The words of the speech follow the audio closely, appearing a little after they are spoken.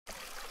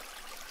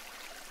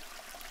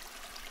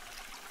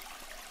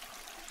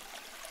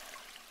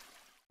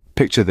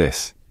Picture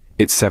this.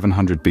 It's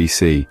 700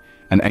 BC,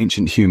 and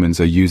ancient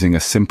humans are using a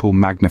simple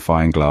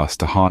magnifying glass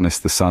to harness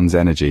the sun's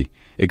energy,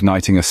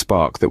 igniting a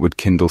spark that would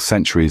kindle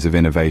centuries of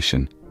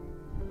innovation.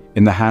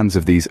 In the hands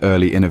of these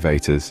early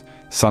innovators,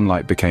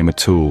 sunlight became a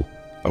tool,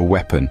 a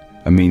weapon,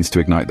 a means to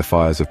ignite the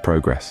fires of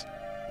progress.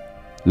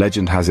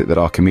 Legend has it that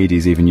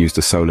Archimedes even used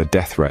a solar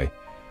death ray,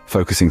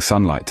 focusing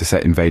sunlight to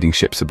set invading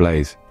ships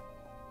ablaze.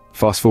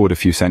 Fast forward a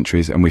few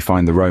centuries and we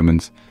find the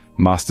Romans,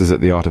 masters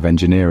at the art of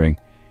engineering,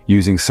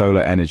 using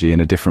solar energy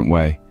in a different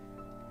way.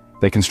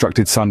 They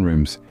constructed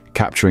sunrooms,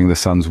 capturing the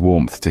sun's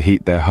warmth to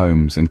heat their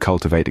homes and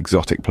cultivate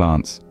exotic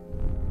plants.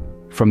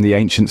 From the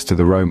ancients to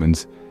the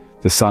Romans,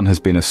 the sun has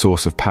been a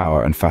source of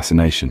power and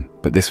fascination,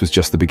 but this was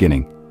just the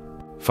beginning.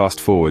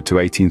 Fast forward to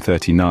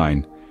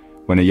 1839,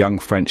 when a young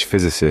French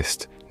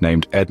physicist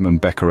named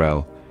Edmond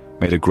Becquerel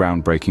made a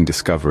groundbreaking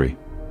discovery.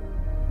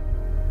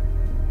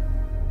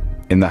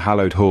 In the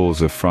hallowed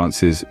halls of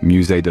France's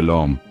Musée de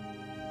l'Homme,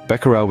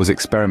 Becquerel was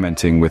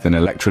experimenting with an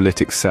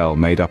electrolytic cell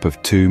made up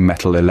of two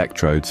metal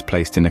electrodes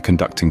placed in a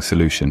conducting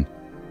solution.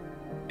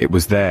 It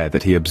was there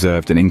that he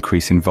observed an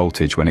increase in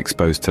voltage when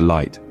exposed to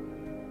light.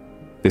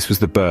 This was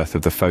the birth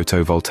of the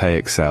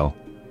photovoltaic cell,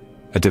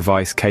 a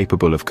device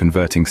capable of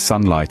converting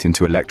sunlight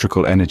into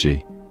electrical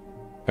energy,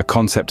 a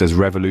concept as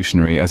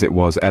revolutionary as it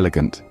was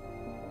elegant.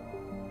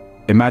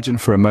 Imagine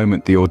for a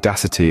moment the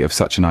audacity of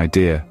such an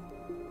idea.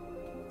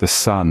 The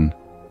sun,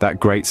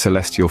 that great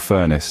celestial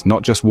furnace,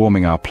 not just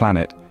warming our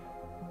planet,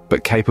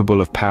 but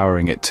capable of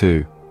powering it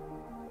too.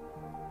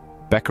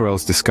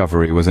 Becquerel's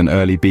discovery was an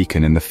early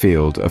beacon in the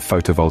field of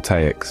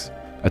photovoltaics,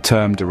 a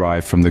term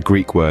derived from the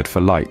Greek word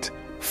for light,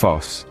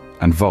 phos,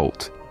 and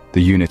volt,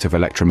 the unit of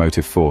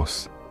electromotive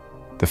force.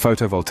 The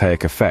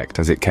photovoltaic effect,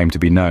 as it came to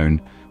be known,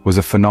 was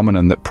a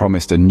phenomenon that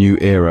promised a new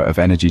era of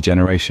energy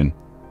generation.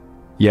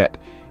 Yet,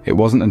 it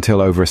wasn't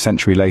until over a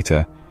century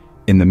later,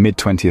 in the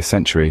mid-20th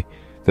century,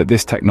 that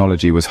this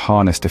technology was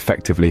harnessed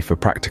effectively for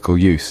practical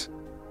use.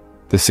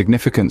 The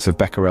significance of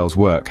Becquerel's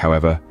work,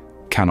 however,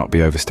 cannot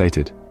be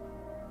overstated.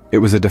 It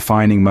was a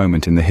defining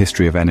moment in the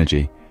history of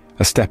energy,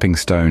 a stepping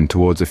stone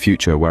towards a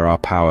future where our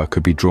power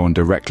could be drawn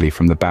directly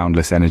from the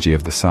boundless energy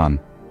of the sun.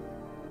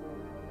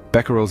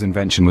 Becquerel's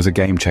invention was a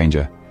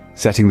game-changer,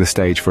 setting the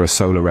stage for a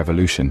solar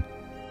revolution.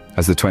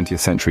 As the 20th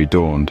century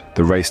dawned,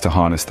 the race to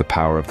harness the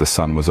power of the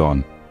sun was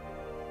on.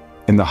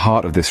 In the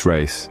heart of this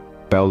race,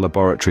 Bell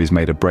Laboratories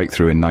made a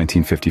breakthrough in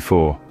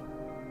 1954.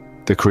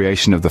 The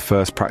creation of the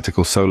first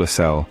practical solar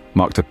cell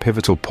marked a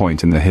pivotal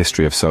point in the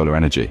history of solar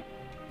energy.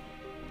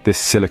 This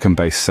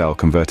silicon-based cell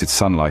converted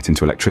sunlight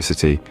into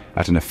electricity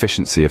at an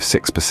efficiency of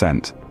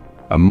 6%,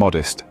 a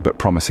modest but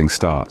promising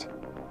start.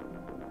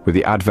 With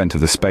the advent of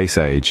the space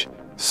age,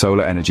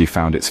 solar energy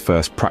found its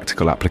first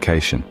practical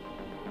application.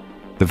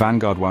 The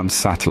Vanguard 1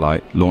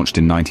 satellite, launched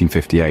in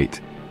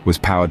 1958, was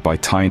powered by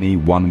tiny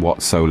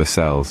 1-watt solar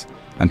cells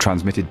and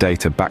transmitted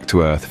data back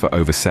to Earth for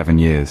over 7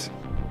 years.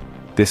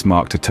 This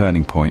marked a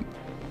turning point,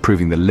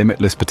 proving the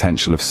limitless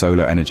potential of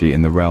solar energy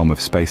in the realm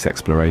of space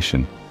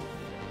exploration.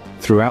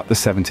 Throughout the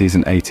 70s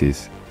and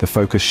 80s, the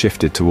focus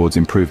shifted towards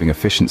improving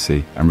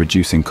efficiency and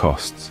reducing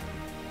costs.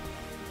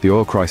 The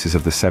oil crisis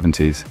of the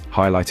 70s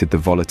highlighted the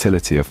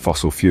volatility of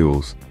fossil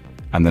fuels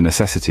and the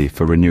necessity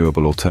for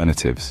renewable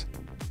alternatives.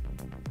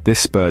 This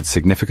spurred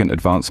significant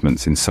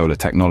advancements in solar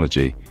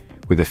technology,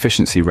 with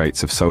efficiency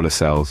rates of solar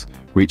cells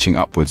reaching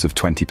upwards of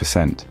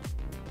 20%.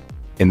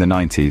 In the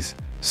 90s,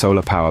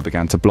 solar power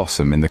began to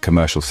blossom in the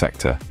commercial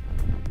sector.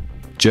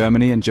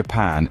 Germany and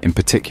Japan, in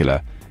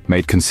particular,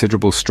 made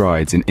considerable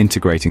strides in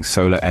integrating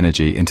solar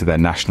energy into their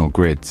national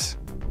grids.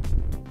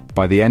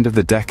 By the end of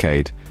the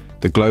decade,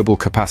 the global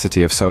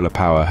capacity of solar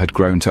power had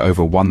grown to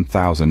over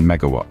 1,000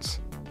 megawatts.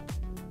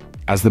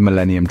 As the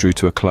millennium drew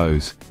to a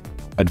close,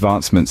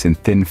 advancements in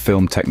thin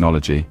film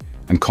technology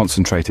and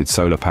concentrated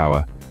solar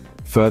power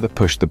further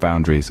pushed the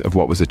boundaries of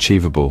what was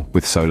achievable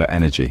with solar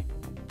energy.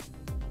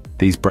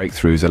 These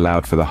breakthroughs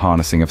allowed for the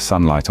harnessing of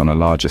sunlight on a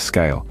larger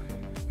scale,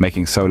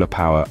 making solar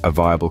power a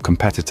viable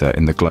competitor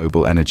in the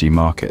global energy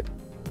market.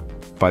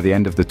 By the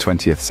end of the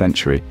 20th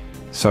century,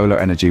 solar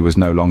energy was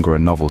no longer a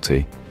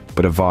novelty,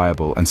 but a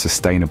viable and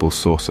sustainable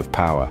source of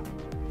power.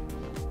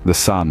 The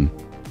sun,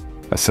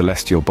 a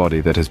celestial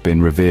body that has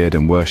been revered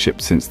and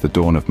worshipped since the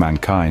dawn of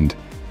mankind,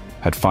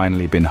 had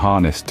finally been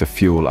harnessed to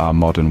fuel our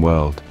modern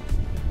world.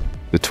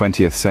 The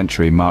 20th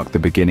century marked the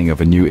beginning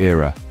of a new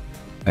era,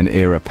 an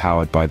era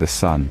powered by the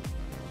sun.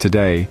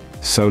 Today,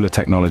 solar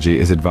technology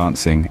is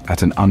advancing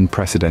at an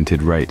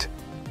unprecedented rate.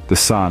 The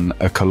sun,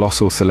 a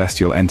colossal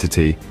celestial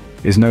entity,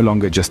 is no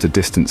longer just a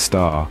distant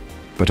star,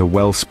 but a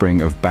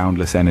wellspring of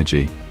boundless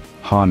energy,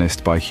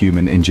 harnessed by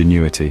human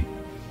ingenuity.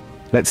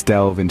 Let's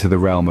delve into the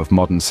realm of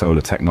modern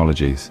solar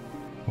technologies,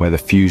 where the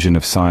fusion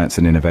of science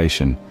and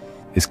innovation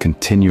is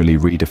continually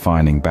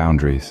redefining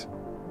boundaries.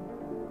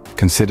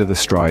 Consider the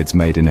strides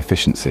made in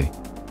efficiency.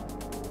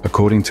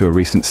 According to a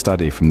recent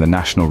study from the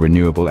National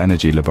Renewable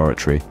Energy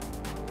Laboratory,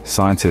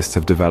 scientists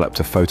have developed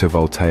a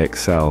photovoltaic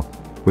cell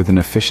with an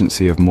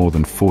efficiency of more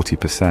than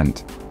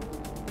 40%.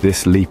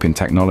 This leap in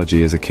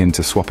technology is akin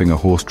to swapping a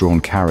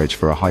horse-drawn carriage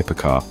for a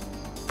hypercar,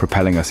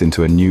 propelling us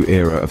into a new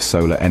era of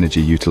solar energy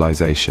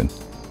utilization.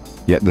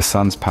 Yet the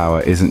sun's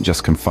power isn't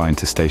just confined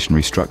to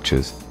stationary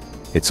structures.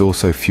 It's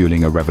also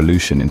fueling a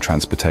revolution in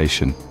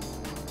transportation.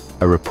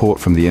 A report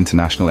from the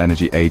International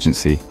Energy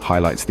Agency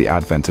highlights the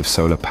advent of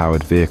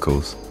solar-powered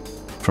vehicles.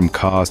 From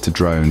cars to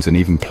drones and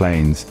even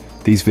planes,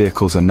 these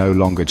vehicles are no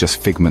longer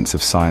just figments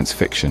of science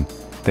fiction.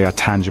 They are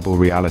tangible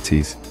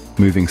realities,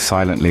 moving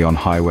silently on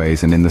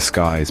highways and in the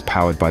skies,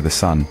 powered by the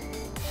sun.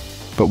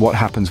 But what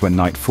happens when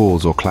night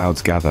falls or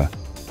clouds gather?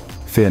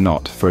 Fear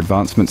not, for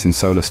advancements in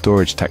solar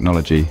storage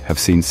technology have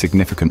seen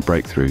significant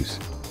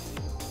breakthroughs.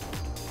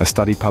 A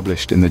study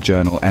published in the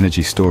journal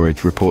Energy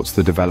Storage reports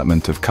the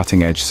development of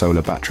cutting-edge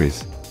solar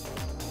batteries.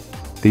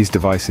 These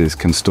devices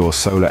can store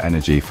solar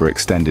energy for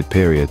extended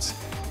periods,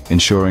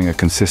 ensuring a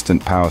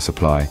consistent power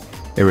supply,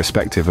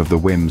 irrespective of the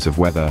whims of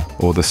weather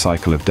or the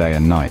cycle of day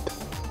and night.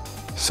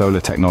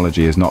 Solar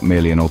technology is not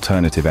merely an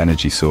alternative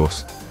energy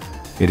source.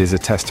 It is a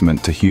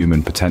testament to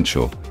human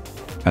potential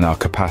and our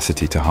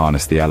capacity to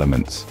harness the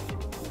elements.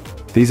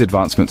 These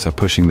advancements are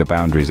pushing the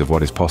boundaries of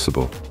what is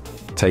possible,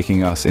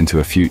 taking us into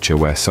a future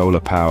where solar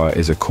power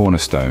is a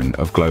cornerstone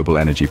of global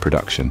energy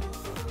production.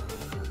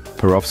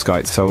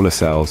 Perovskite solar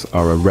cells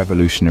are a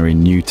revolutionary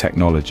new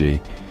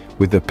technology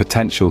with the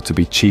potential to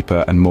be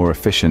cheaper and more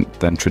efficient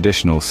than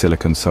traditional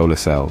silicon solar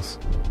cells.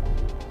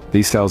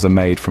 These cells are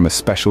made from a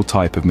special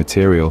type of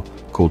material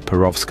called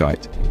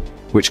perovskite,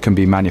 which can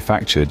be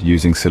manufactured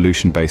using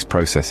solution-based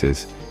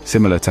processes,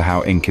 similar to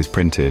how ink is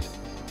printed.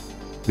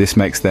 This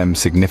makes them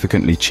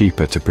significantly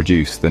cheaper to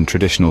produce than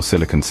traditional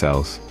silicon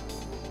cells.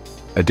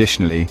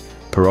 Additionally,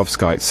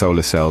 perovskite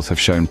solar cells have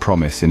shown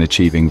promise in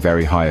achieving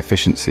very high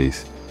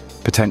efficiencies,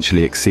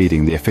 potentially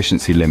exceeding the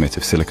efficiency limit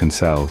of silicon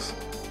cells.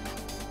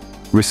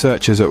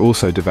 Researchers are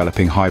also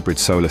developing hybrid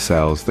solar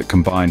cells that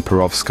combine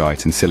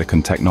perovskite and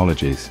silicon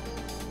technologies.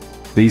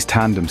 These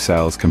tandem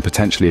cells can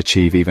potentially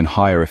achieve even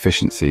higher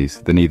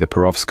efficiencies than either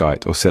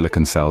perovskite or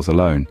silicon cells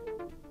alone.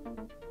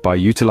 By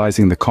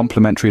utilizing the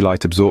complementary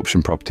light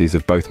absorption properties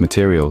of both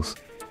materials,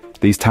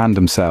 these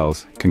tandem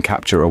cells can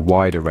capture a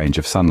wider range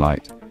of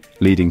sunlight,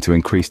 leading to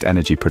increased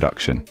energy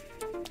production.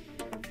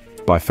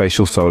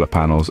 Bifacial solar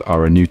panels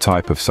are a new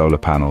type of solar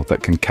panel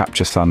that can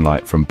capture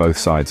sunlight from both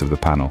sides of the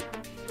panel.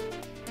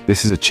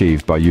 This is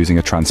achieved by using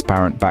a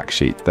transparent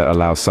backsheet that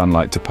allows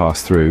sunlight to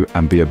pass through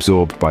and be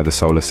absorbed by the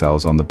solar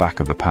cells on the back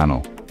of the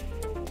panel.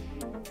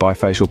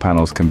 Bifacial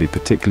panels can be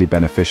particularly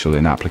beneficial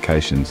in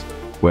applications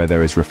where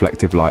there is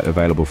reflective light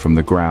available from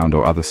the ground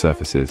or other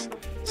surfaces,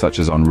 such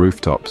as on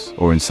rooftops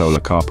or in solar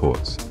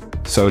carports.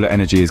 Solar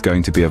energy is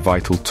going to be a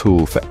vital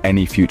tool for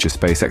any future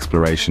space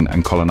exploration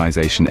and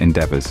colonization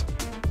endeavors.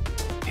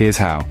 Here's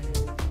how.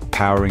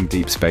 Powering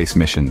deep space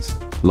missions.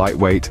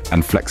 Lightweight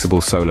and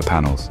flexible solar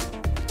panels.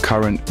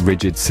 Current,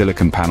 rigid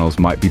silicon panels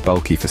might be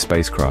bulky for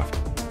spacecraft.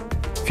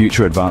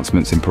 Future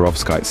advancements in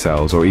perovskite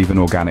cells or even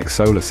organic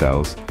solar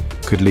cells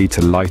could lead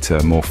to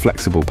lighter, more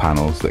flexible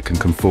panels that can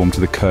conform to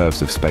the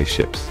curves of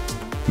spaceships,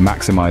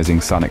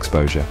 maximizing sun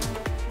exposure.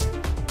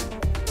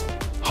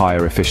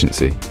 Higher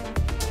efficiency.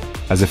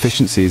 As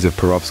efficiencies of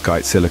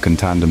perovskite silicon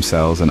tandem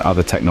cells and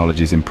other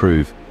technologies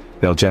improve,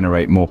 they'll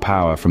generate more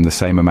power from the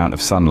same amount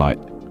of sunlight,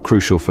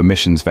 crucial for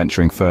missions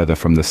venturing further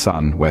from the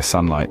sun where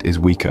sunlight is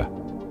weaker.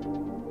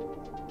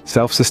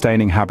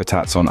 Self-sustaining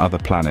habitats on other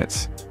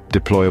planets,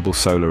 deployable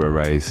solar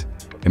arrays.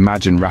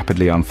 Imagine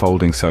rapidly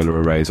unfolding solar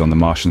arrays on the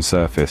Martian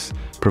surface,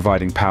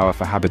 providing power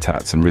for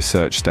habitats and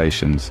research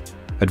stations.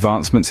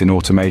 Advancements in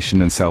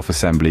automation and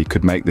self-assembly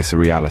could make this a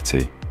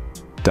reality.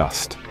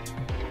 Dust.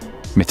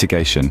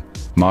 Mitigation.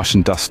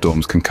 Martian dust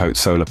storms can coat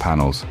solar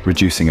panels,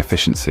 reducing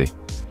efficiency.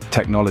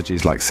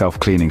 Technologies like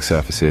self-cleaning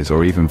surfaces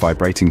or even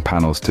vibrating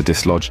panels to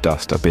dislodge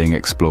dust are being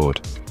explored.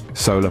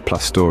 Solar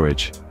plus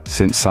storage.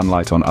 Since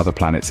sunlight on other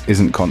planets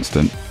isn't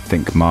constant,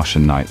 think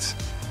Martian nights.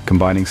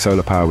 Combining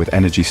solar power with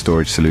energy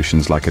storage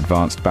solutions like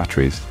advanced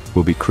batteries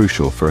will be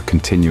crucial for a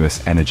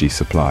continuous energy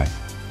supply.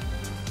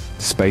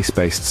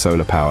 Space-based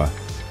solar power,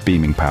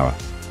 beaming power.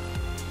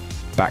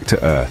 Back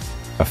to Earth.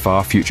 A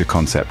far future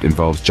concept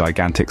involves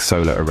gigantic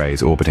solar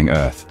arrays orbiting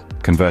Earth,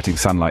 converting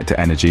sunlight to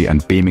energy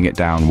and beaming it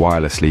down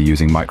wirelessly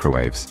using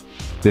microwaves.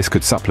 This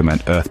could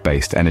supplement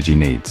Earth-based energy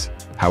needs.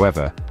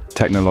 However,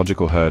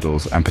 technological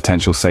hurdles and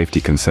potential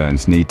safety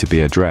concerns need to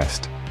be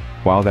addressed.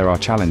 While there are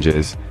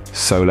challenges,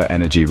 solar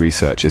energy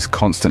research is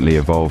constantly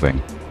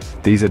evolving.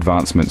 These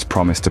advancements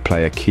promise to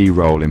play a key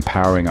role in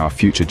powering our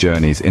future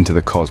journeys into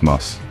the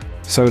cosmos.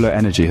 Solar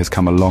energy has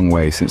come a long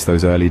way since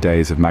those early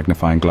days of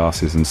magnifying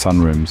glasses and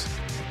sunrooms.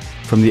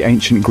 From the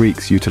ancient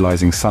Greeks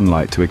utilizing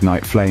sunlight to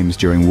ignite flames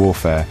during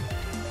warfare,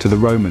 to the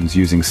Romans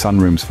using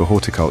sunrooms for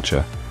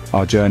horticulture,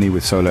 our journey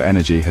with solar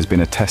energy has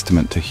been a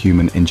testament to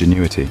human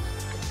ingenuity.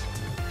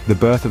 The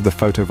birth of the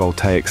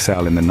photovoltaic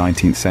cell in the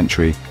 19th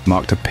century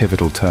marked a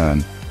pivotal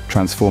turn,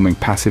 transforming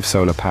passive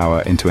solar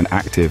power into an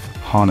active,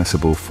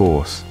 harnessable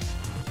force.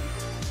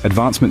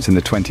 Advancements in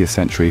the 20th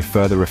century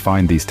further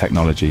refined these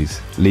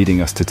technologies,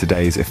 leading us to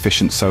today's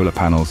efficient solar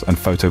panels and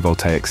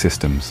photovoltaic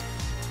systems.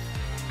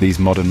 These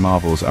modern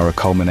marvels are a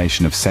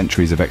culmination of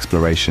centuries of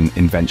exploration,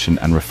 invention,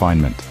 and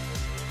refinement.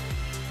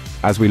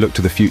 As we look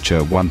to the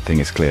future, one thing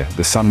is clear: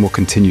 the sun will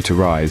continue to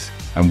rise,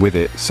 and with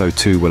it, so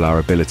too will our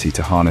ability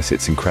to harness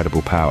its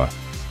incredible power.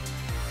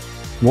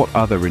 What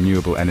other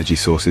renewable energy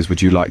sources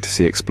would you like to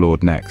see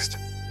explored next?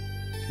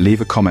 Leave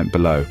a comment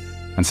below,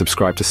 and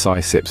subscribe to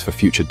SciSips for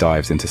future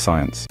dives into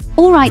science.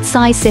 Alright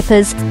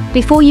Sci-Sippers,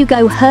 before you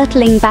go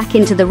hurtling back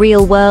into the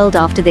real world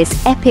after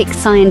this epic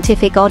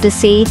scientific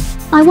odyssey,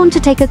 I want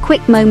to take a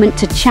quick moment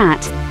to chat.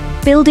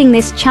 Building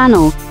this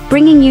channel,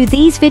 bringing you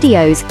these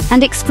videos,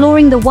 and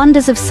exploring the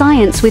wonders of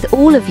science with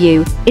all of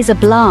you is a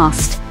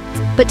blast.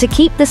 But to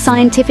keep the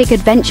scientific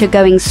adventure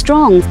going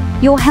strong,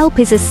 your help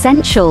is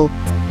essential.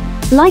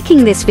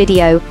 Liking this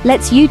video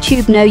lets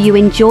YouTube know you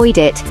enjoyed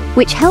it,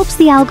 which helps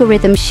the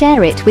algorithm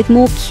share it with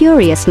more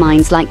curious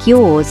minds like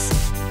yours.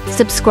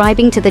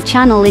 Subscribing to the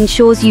channel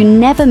ensures you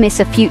never miss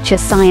a future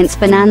science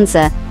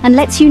bonanza and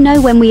lets you know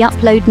when we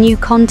upload new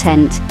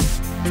content.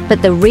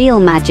 But the real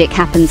magic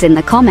happens in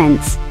the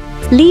comments.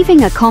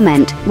 Leaving a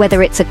comment,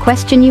 whether it's a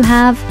question you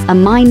have, a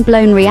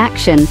mind-blown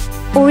reaction,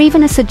 or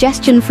even a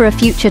suggestion for a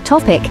future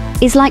topic,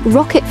 is like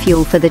rocket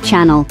fuel for the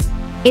channel.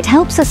 It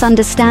helps us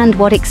understand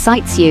what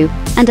excites you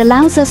and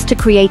allows us to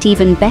create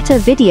even better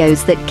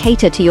videos that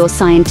cater to your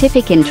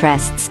scientific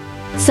interests.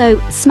 So,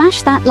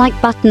 smash that like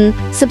button,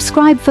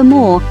 subscribe for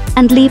more,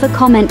 and leave a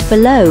comment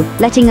below,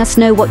 letting us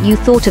know what you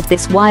thought of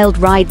this wild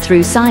ride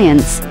through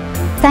science.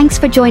 Thanks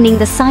for joining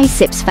the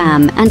SciSips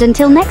fam, and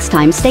until next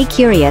time, stay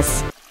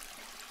curious.